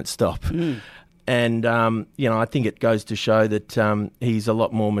if you don't stop. And I think it goes to show that he's a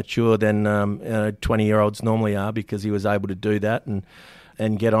lot more mature than 20-year-olds normally are, because he was able to do that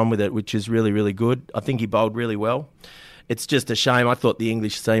and get on with it, which is really, really good. I think he bowled really well. It's just a shame. I thought the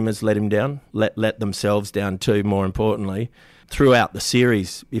English seamers let him down, let themselves down too, more importantly, throughout the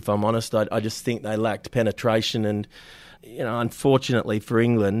series, if I'm honest. I just think they lacked penetration, and unfortunately for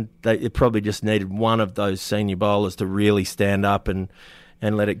England, it probably just needed one of those senior bowlers to really stand up and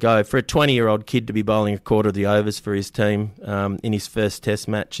let it go. For a 20-year-old kid to be bowling a quarter of the overs for his team in his first test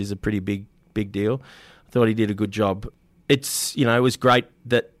match is a pretty big deal. I thought he did a good job. It was great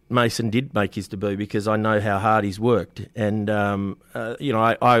that Mason did make his debut, because I know how hard he's worked. And, I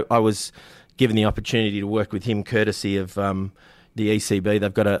was given the opportunity to work with him courtesy of the ECB.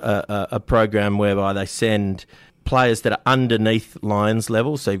 They've got a program whereby they send players that are underneath Lions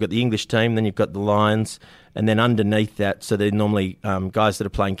level. So you've got the English team, then you've got the Lions, and then underneath that, so they're normally guys that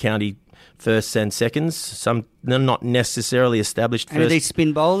are playing county firsts and seconds. They're not necessarily established first. And are these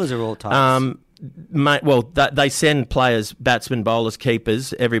spin bowlers or all types? They send players, batsmen, bowlers,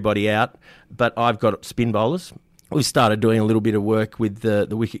 keepers, everybody out, but I've got spin bowlers. We started doing a little bit of work with the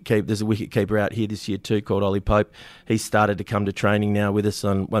wicket keeper. There's a wicket keeper out here this year too called Ollie Pope. He's started to come to training now with us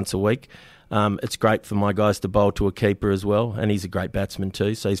once a week. It's great for my guys to bowl to a keeper as well, and he's a great batsman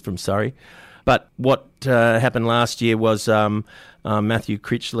too, so he's from Surrey. But what happened last year was Matthew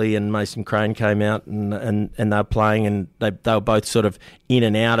Critchley and Mason Crane came out and they were playing, and they were both sort of in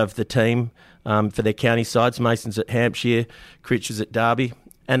and out of the team for their county sides. Mason's at Hampshire, Critch is at Derby,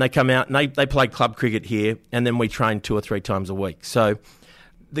 and they come out and they played club cricket here, and then we train 2 or 3 times a week. So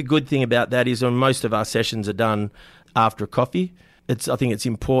the good thing about that is most of our sessions are done after a coffee. I think it's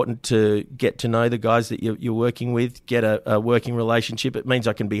important to get to know the guys that you're working with, get a working relationship. It means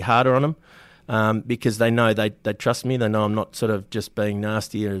I can be harder on them because they know they trust me. They know I'm not sort of just being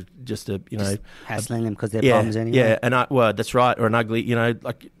nasty or just hassling them because they're bombs anyway. Yeah, and that's right, or an ugly,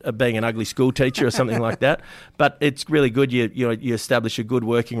 like being an ugly school teacher or something like that. But it's really good. You establish a good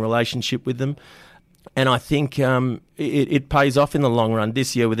working relationship with them. And I think it pays off in the long run.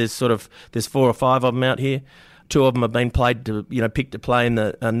 This year, there's 4 or 5 of them out here. 2 of them have been picked to play in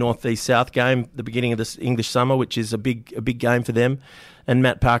the North-East-South game, the beginning of this English summer, which is a big game for them. And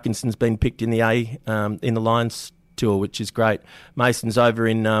Matt Parkinson's been picked in the in the Lions tour, which is great. Mason's over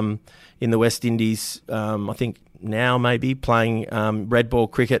in the West Indies, I think now maybe playing red ball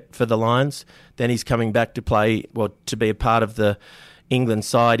cricket for the Lions. Then he's coming back to to be a part of the England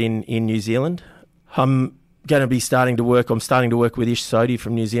side in New Zealand. I'm starting to work with Ish Sodhi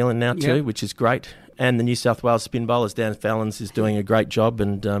from New Zealand now too, which is great. And the New South Wales spin bowlers, Dan Fallons, is doing a great job,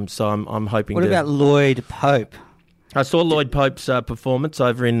 and so I'm hoping. What about Lloyd Pope? I saw Lloyd Pope's performance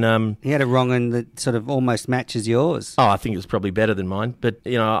over in. He had a wrong one that sort of almost matches yours. Oh, I think it was probably better than mine. But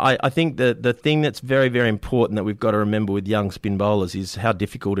I think the thing that's very, very important that we've got to remember with young spin bowlers is how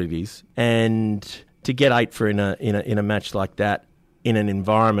difficult it is, and to get 8 for in a match like that, in an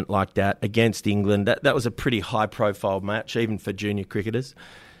environment like that against England, that was a pretty high profile match, even for junior cricketers.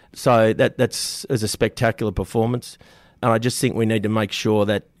 So that's a spectacular performance, and I just think we need to make sure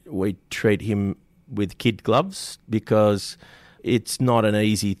that we treat him with kid gloves, because it's not an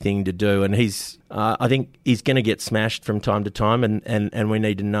easy thing to do, and I think he's going to get smashed from time to time, and we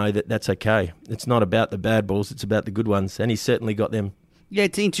need to know that that's okay. It's not about the bad balls, it's about the good ones, and he's certainly got them. Yeah,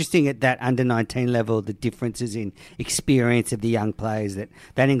 it's interesting at that under-19 level, the differences in experience of the young players, that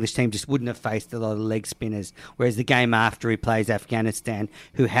English team just wouldn't have faced a lot of leg spinners, whereas the game after he plays Afghanistan,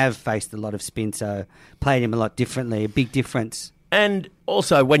 who have faced a lot of spin, so played him a lot differently, a big difference. And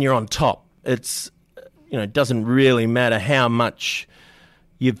also when you're on top, it's it doesn't really matter how much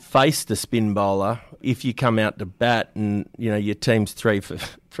you've faced the spin bowler. If you come out to bat and your team's 3 for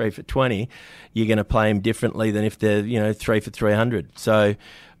 20, you're going to play him differently than if they're 3 for 300. So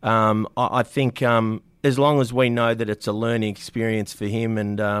I think as long as we know that it's a learning experience for him,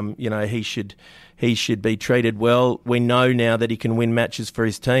 and he should be treated well. We know now that he can win matches for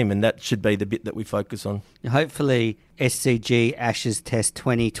his team, and that should be the bit that we focus on. Hopefully, SCG Ashes Test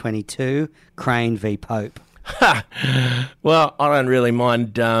 2022, Crane v Pope. Well, I don't really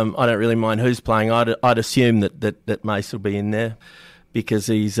mind. I don't really mind who's playing. I'd assume that Mace will be in there, because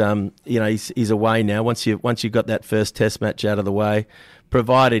he's away now. Once you've got that first Test match out of the way,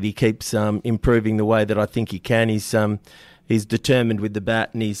 provided he keeps improving the way that I think he can. He's determined with the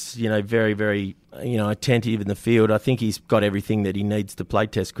bat, and he's very, very attentive in the field. I think he's got everything that he needs to play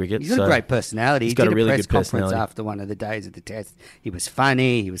Test cricket. He's got a great personality. He's got a really good good personality. personality. After one of the days of the Test, he was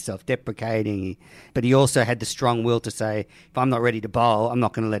funny. He was self-deprecating, but he also had the strong will to say, "If I'm not ready to bowl, I'm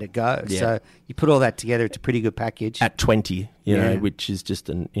not going to let it go." Yeah. So you put all that together, it's a pretty good package. At 20, which is just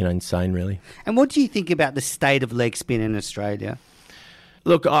insane, really. And what do you think about the state of leg spin in Australia?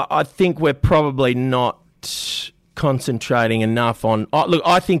 Look, I think we're probably not concentrating enough on... Look,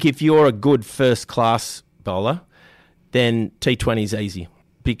 I think if you're a good first-class bowler, then T20 is easy,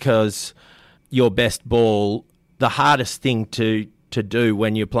 because your best ball, the hardest thing to do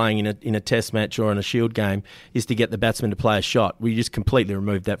when you're playing in a Test match or in a Shield game, is to get the batsman to play a shot. We just completely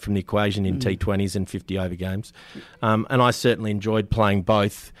removed that from the equation in T20s and 50-over games. And I certainly enjoyed playing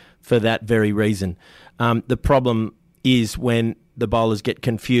both for that very reason. The problem is when the bowlers get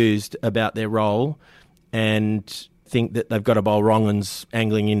confused about their role and think that they've got to bowl wrong and's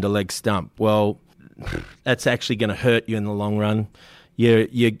angling into leg stump. Well, that's actually going to hurt you in the long run. You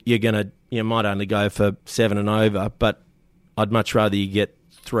might only go for 7 and over, but I'd much rather you get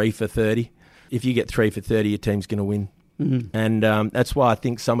 3 for 30. If you get 3 for 30, your team's going to win. Mm-hmm. And that's why I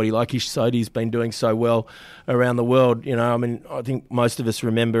think somebody like Ish Sodhi's been doing so well around the world. I think most of us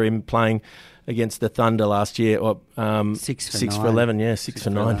remember him playing against the Thunder last year, or 6 for 11, 6 for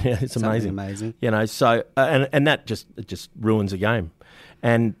 9. Yeah, it's amazing. So and that just ruins a game.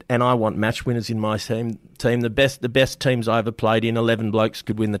 And I want match winners in my team. The best teams I ever played in, 11 blokes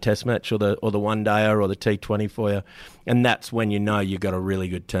could win the Test match or the one dayer or the T20 for you. And that's when you've got a really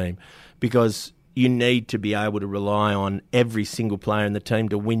good team, because you need to be able to rely on every single player in the team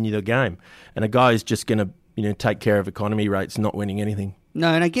to win you the game. And a guy who's just going to take care of economy rates, not winning anything. No,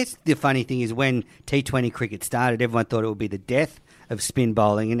 and I guess the funny thing is when T20 cricket started, everyone thought it would be the death of spin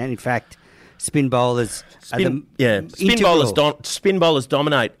bowling, and in fact, spin bowlers spin bowlers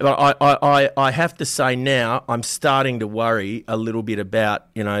dominate. But I have to say now, I'm starting to worry a little bit about,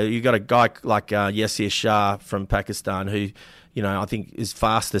 you got a guy like Yasir Shah from Pakistan who, I think is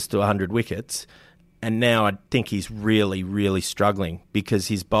fastest to 100 wickets, and now I think he's really, really struggling because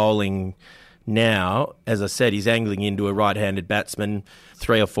his bowling now, as I said, he's angling into a right-handed batsman,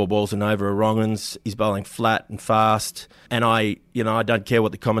 3 or 4 balls and over a wrong uns. He's bowling flat and fast. And I don't care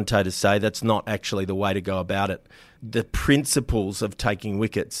what the commentators say. That's not actually the way to go about it. The principles of taking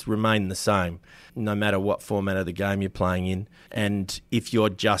wickets remain the same, no matter what format of the game you're playing in. And if you're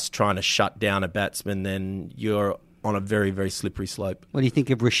just trying to shut down a batsman, then you're on a very, very slippery slope. What do you think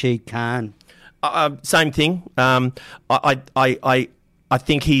of Rashid Khan? Same thing. I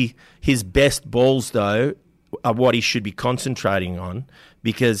think his best balls, though, are what he should be concentrating on,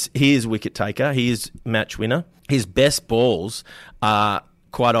 because he is wicket taker, he is match winner. His best balls are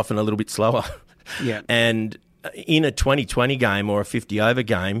quite often a little bit slower. Yeah. And in a 2020 game or a 50-over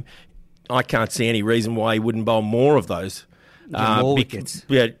game, I can't see any reason why he wouldn't bowl more of those. More wickets.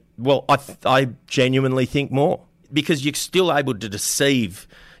 Yeah, well, I genuinely think more, because you're still able to deceive.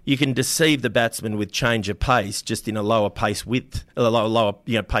 You can deceive the batsman with change of pace just in a lower pace width, a lower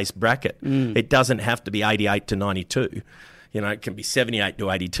pace bracket. It doesn't have to be 88 to 92. It can be 78 to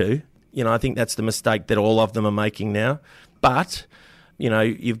 82. I think that's the mistake that all of them are making now. But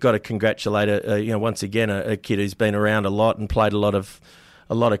you've got to congratulate once again a kid who's been around a lot and played a lot of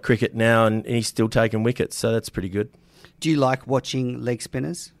cricket now, and he's still taking wickets. So that's pretty good. Do you like watching leg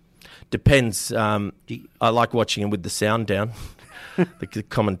spinners? Depends. I like watching them with the sound down. The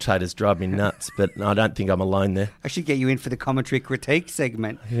commentators drive me nuts, but I don't think I'm alone there. I should get you in for the commentary critique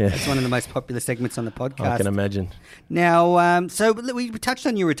segment. Yeah. It's one of the most popular segments on the podcast. I can imagine. Now, so we touched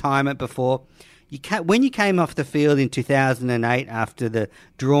on your retirement before. When you came off the field in 2008 after the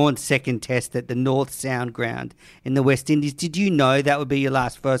drawn second test at the North Sound ground in the West Indies, did you know that would be your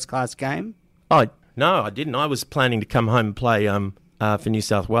last first-class game? No, I didn't. I was planning to come home and play for New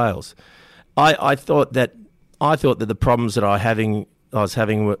South Wales. I thought that the problems that I was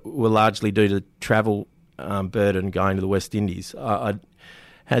having were largely due to travel burden going to the West Indies. I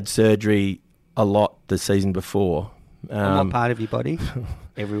had surgery a lot the season before. On what part of your body?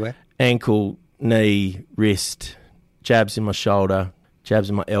 Everywhere? Ankle, knee, wrist, jabs in my shoulder, jabs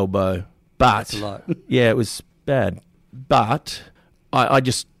in my elbow, But That's a lot. yeah, it was bad. But I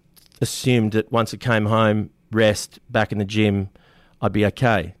just assumed that once I came home, rest, back in the gym, I'd be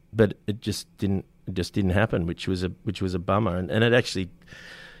okay. But it just didn't. It just didn't happen, which was a bummer. And it actually,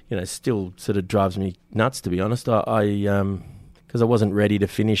 still sort of drives me nuts, to be honest. Because I wasn't ready to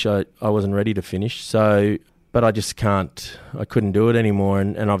finish. I wasn't ready to finish. So, but I just can't. I couldn't do it anymore.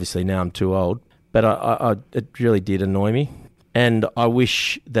 And obviously now I'm too old. But it really did annoy me. And I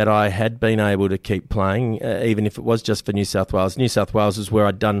wish that I had been able to keep playing, even if it was just for New South Wales. New South Wales is where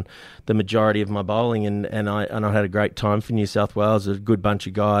I'd done the majority of my bowling, and I had a great time for New South Wales. A good bunch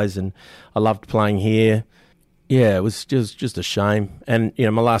of guys, and I loved playing here. Yeah, it was just a shame. And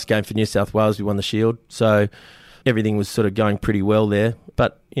my last game for New South Wales, we won the Shield, so everything was sort of going pretty well there.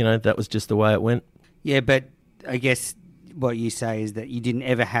 But that was just the way it went. Yeah, but I guess what you say is that you didn't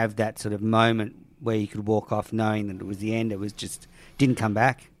ever have that sort of moment where you could walk off knowing that it was the end. It was just didn't come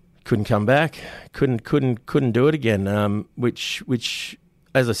back. Couldn't come back. Couldn't do it again. Which,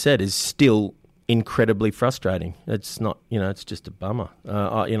 as I said, is still incredibly frustrating. It's not. It's just a bummer.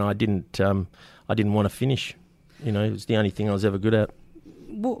 I didn't want to finish. It was the only thing I was ever good at.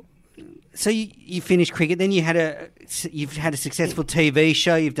 Well, so you finished cricket. Then you've had a successful TV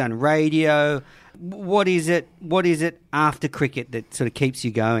show. You've done radio. What is it after cricket that sort of keeps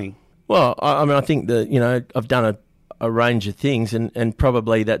you going? Well, I think that, I've done a range of things, and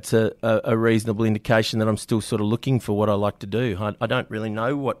probably that's a reasonable indication that I'm still sort of looking for what I like to do. I don't really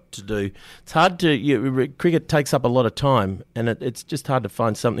know what to do. It's hard to... cricket takes up a lot of time, and it's just hard to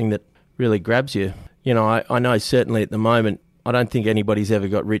find something that really grabs you. I know certainly at the moment, I don't think anybody's ever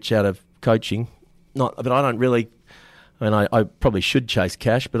got rich out of coaching. But I don't really... I probably should chase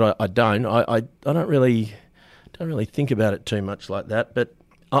cash, but I don't. I don't really think about it too much like that, but...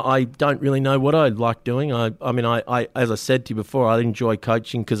 I don't really know what I like doing. I as I said to you before, I enjoy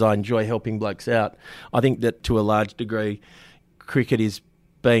coaching because I enjoy helping blokes out. I think that to a large degree, cricket is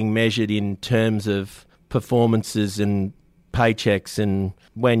being measured in terms of performances and paychecks, and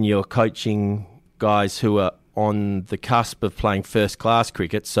when you're coaching guys who are on the cusp of playing first-class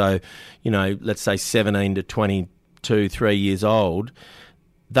cricket, so, let's say 17 to 22, 3 years old,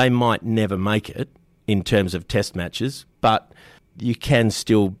 they might never make it in terms of test matches, but... you can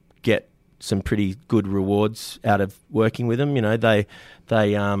still get some pretty good rewards out of working with them. I'm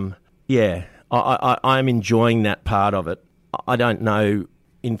enjoying that part of it. I don't know,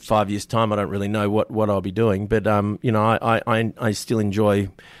 in 5 years' time, I don't really know what I'll be doing, but, I still enjoy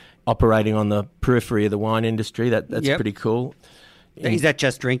operating on the periphery of the wine industry. That's pretty cool. Is that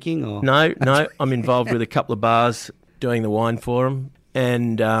just drinking? Or? No, I'm involved with a couple of bars doing the wine for them,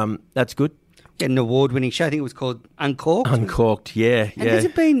 and that's good. An award-winning show. I think it was called Uncorked. Uncorked, yeah. And has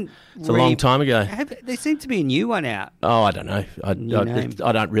it been... It's a long time ago. There seems to be a new one out. Oh, I don't know. I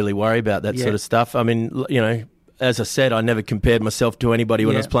don't really worry about that sort of stuff. I mean, as I said, I never compared myself to anybody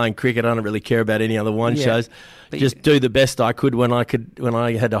when I was playing cricket. I don't really care about any other wine shows. But just do the best I could when I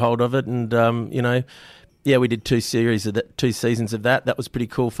had a hold of it. And, we did 2 seasons of that. That was pretty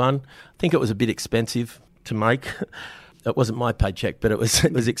cool fun. I think it was a bit expensive to make. It wasn't my paycheck, but it was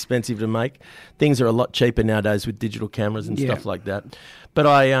expensive to make. Things are a lot cheaper nowadays with digital cameras and stuff like that. But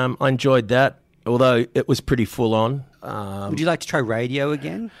I enjoyed that, although it was pretty full on. Would you like to try radio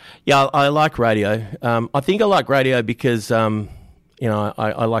again? Yeah, I like radio. I think I like radio because I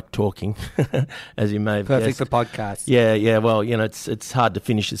like talking, as you may have Perfect guessed. for podcasts. Yeah. Well, it's hard to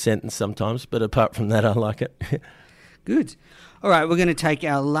finish a sentence sometimes, but apart from that, I like it. Good. All right, we're going to take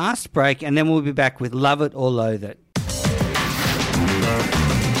our last break, and then we'll be back with Love It or Loathe It.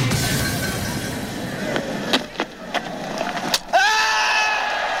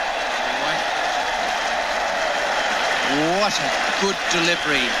 What a good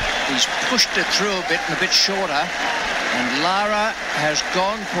delivery. He's pushed it through a bit and a bit shorter. And Lara has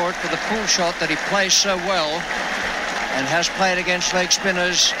gone for it with the pull shot that he plays so well and has played against leg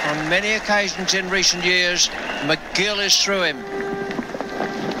spinners on many occasions in recent years. MacGill is through him.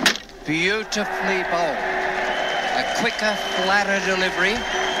 Beautifully bowled. A quicker, flatter delivery,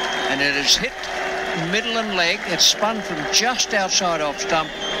 and it has hit middle and leg. It's spun from just outside off stump.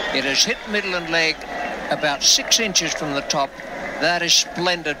 It has hit middle and leg about 6 inches from the top. That is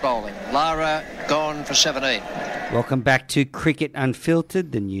splendid bowling. Lara gone for 17. Welcome back to Cricket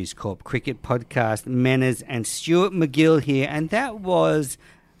Unfiltered, the News Corp cricket podcast. Manners and Stuart MacGill here, and that was...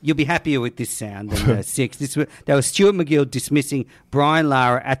 You'll be happier with this sound than 6. That was Stuart MacGill dismissing Brian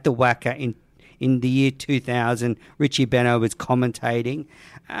Lara at the Wacker in the year 2000. Richie Benno was commentating.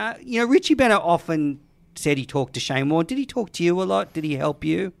 Richie Benno often said he talked to Shane Warne. Did he talk to you a lot? Did he help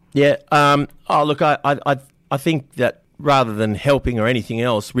you? Yeah. Look, I think that rather than helping or anything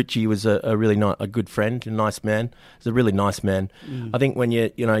else, Richie was a really a good friend, a nice man. He's a really nice man. I think when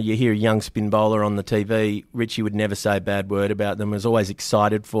you hear a young spin bowler on the TV, Richie would never say a bad word about them. Was always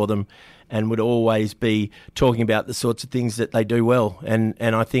excited for them, and would always be talking about the sorts of things that they do well. And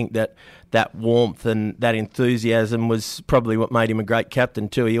I think that warmth and that enthusiasm was probably what made him a great captain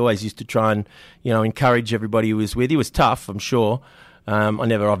too. He always used to try and encourage everybody he was with. He was tough, I'm sure. I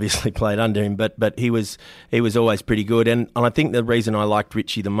never obviously played under him, but he was always pretty good. And I think the reason I liked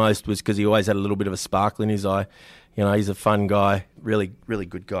Richie the most was because he always had a little bit of a sparkle in his eye. He's a fun guy, really, really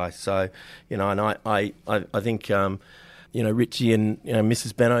good guy. So, and I think, Richie and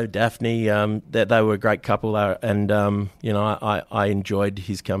Mrs. Benno, Daphne, that they were a great couple. And, I enjoyed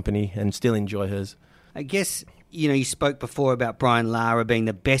his company and still enjoy hers. I guess, you spoke before about Brian Lara being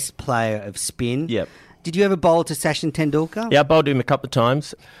the best player of spin. Yep. Did you ever bowl to Sachin Tendulkar? Yeah, I bowled him a couple of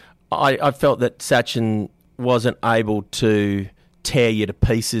times. I felt that Sachin wasn't able to tear you to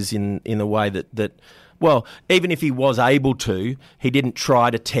pieces in the way that well, even if he was able to, he didn't try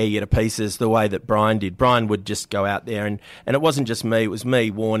to tear you to pieces the way that Brian did. Brian would just go out there, and it wasn't just me, it was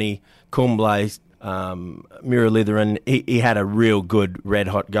me, Warnie, Kumble, Muralitharan. He had a real good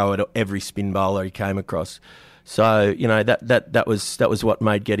red-hot go at every spin bowler he came across. So, that was what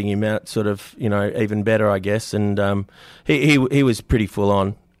made getting him out sort of, even better, I guess. And he was pretty full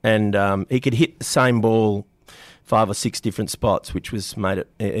on, and he could hit the same ball 5 or 6 different spots, which made it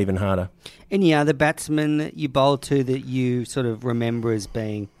even harder. Any other batsmen that you bowled to that you sort of remember as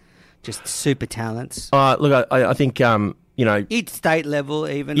being just super talents? Look, I think, At state level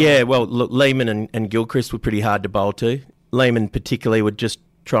even? Yeah, well, look, Lehman and Gilchrist were pretty hard to bowl to. Lehman particularly would just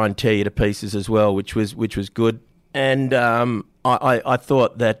try and tear you to pieces as well, which was good. And I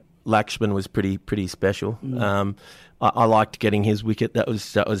thought that Legspin was pretty special. I liked getting his wicket. That was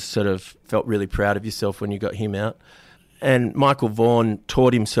sort of felt really proud of yourself when you got him out. And Michael Vaughan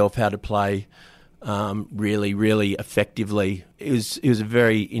taught himself how to play really, really effectively. He was a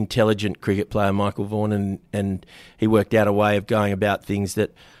very intelligent cricket player, Michael Vaughan, and he worked out a way of going about things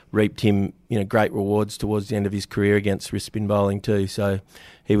that reaped him great rewards towards the end of his career against wrist spin bowling too. So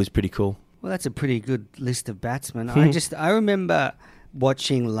he was pretty cool. Well, that's a pretty good list of batsmen. I remember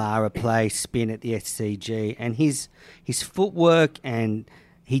watching Lara play spin at the SCG, and his footwork, and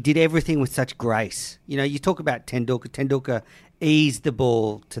he did everything with such grace. You talk about Tendulkar. Tendulkar eased the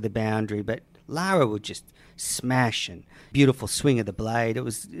ball to the boundary, but Lara would just smash and beautiful swing of the blade.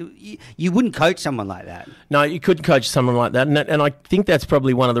 You wouldn't coach someone like that. No, you couldn't coach someone like that, and I think that's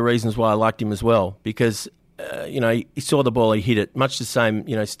probably one of the reasons why I liked him as well, because he saw the ball, he hit it. Much the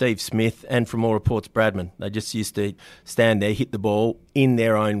same, Steve Smith and, from all reports, Bradman. They just used to stand there, hit the ball in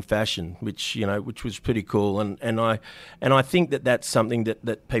their own fashion, which was pretty cool. And I think that's something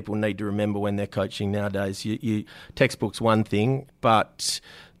that people need to remember when they're coaching nowadays. You textbook's one thing, but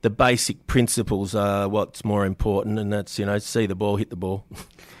the basic principles are what's more important, and that's see the ball, hit the ball.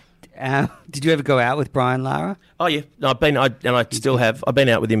 Did you ever go out with Brian Lara? Oh yeah, I still have. I've been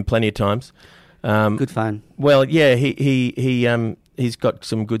out with him plenty of times. Good fun. Well, yeah, he's got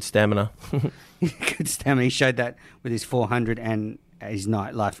some good stamina. Good stamina. He showed that with his 400 and his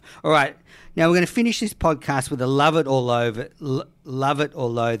nightlife. All right, now we're going to finish this podcast with a love it or loathe it. Love it or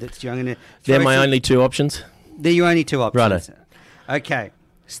loathe it. So I'm going to. They're my only 2 options. They're your only 2 options. Righto. Okay.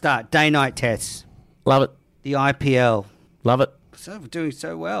 Start day-night tests. Love it. The IPL. Love it. Doing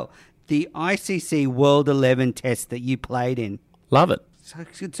so well. The ICC World 11 test that you played in. Love it. So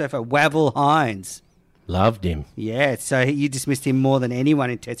good so far. Wavell Hines. Loved him. Yeah, so you dismissed him more than anyone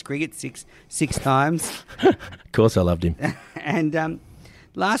in Test cricket, six times. Of course I loved him. And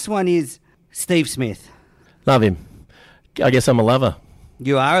last one is Steve Smith. Love him. I guess I'm a lover.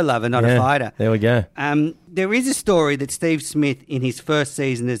 You are a lover, not a fighter. There we go. There is a story that Steve Smith, in his first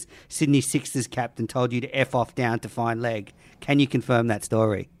season as Sydney Sixers captain, told you to F off down to fine leg. Can you confirm that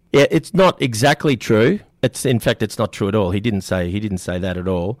story? Yeah, it's not exactly true. In fact, it's not true at all. He didn't say that at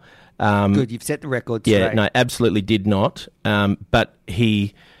all. Good, you've set the record straight. Yeah, no, absolutely did not. But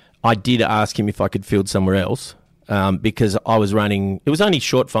I did ask him if I could field somewhere else because I was running. It was only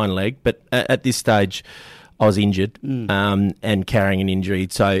short fine leg, but at this stage I was injured and carrying an injury.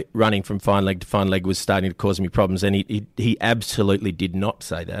 So running from fine leg to fine leg was starting to cause me problems. And he absolutely did not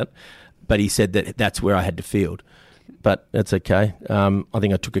say that, but he said that that's where I had to field. But that's okay. I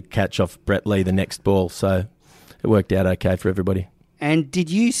think I took a catch off Brett Lee the next ball, so it worked out okay for everybody. And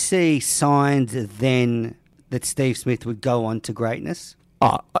did you see signs then that Steve Smith would go on to greatness?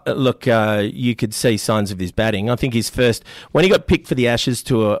 Oh, look, you could see signs of his batting. I think his first, when he got picked for the Ashes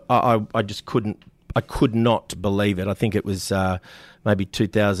tour, I just could not believe it. I think it was maybe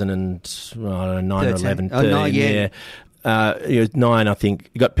 2009 or 11. Oh, no, yeah. He was 9, I think.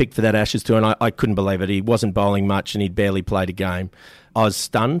 He got picked for that Ashes tour, and I couldn't believe it. He wasn't bowling much, and he'd barely played a game. I was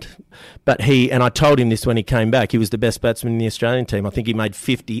stunned. But and I told him this when he came back, he was the best batsman in the Australian team. I think he made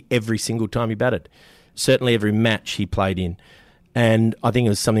 50 every single time he batted. Certainly every match he played in. And I think it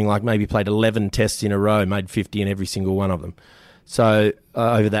was something like maybe played 11 tests in a row, made 50 in every single one of them. So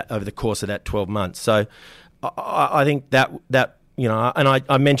over the course of that 12 months. So I think that you know, and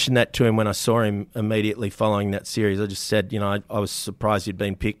I mentioned that to him when I saw him immediately following that series. I just said, you know, I was surprised he'd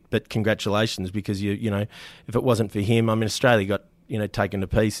been picked, but congratulations, because you know, if it wasn't for him, I mean, Australia got, you know, taken to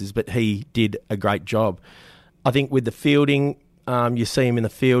pieces, but he did a great job. I think with the fielding, you see him in the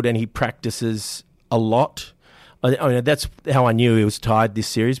field and he practices a lot. I mean, that's how I knew he was tired this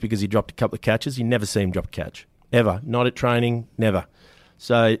series, because he dropped a couple of catches. You never see him drop a catch, ever. Not at training, never.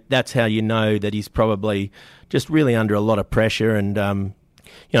 So that's how you know that he's probably just really under a lot of pressure, and you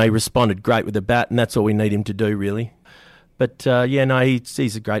know, he responded great with the bat, and that's all we need him to do, really. But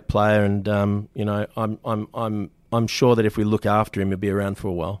he's a great player, and you know, I'm sure that if we look after him, he'll be around for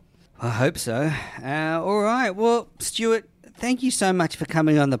a while. I hope so. All right. Well, Stuart, thank you so much for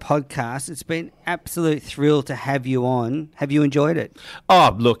coming on the podcast. It's been an absolute thrill to have you on. Have you enjoyed it?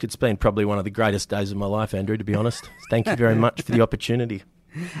 Oh, look, it's been probably one of the greatest days of my life, Andrew, to be honest. Thank you very much for the opportunity.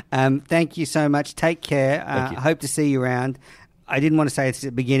 Thank you so much. Take care. I hope to see you around. I didn't want to say this at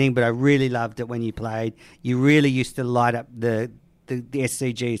the beginning, but I really loved it when you played. You really used to light up the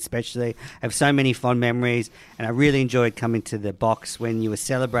SCG especially. I have so many fond memories, and I really enjoyed coming to the box when you were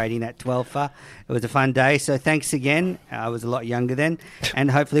celebrating that 12-fer. It was a fun day, so thanks again. I was a lot younger then,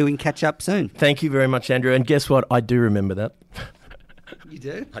 and hopefully we can catch up soon. Thank you very much, Andrew, and guess what? I do remember that. You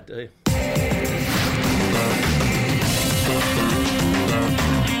do? I do.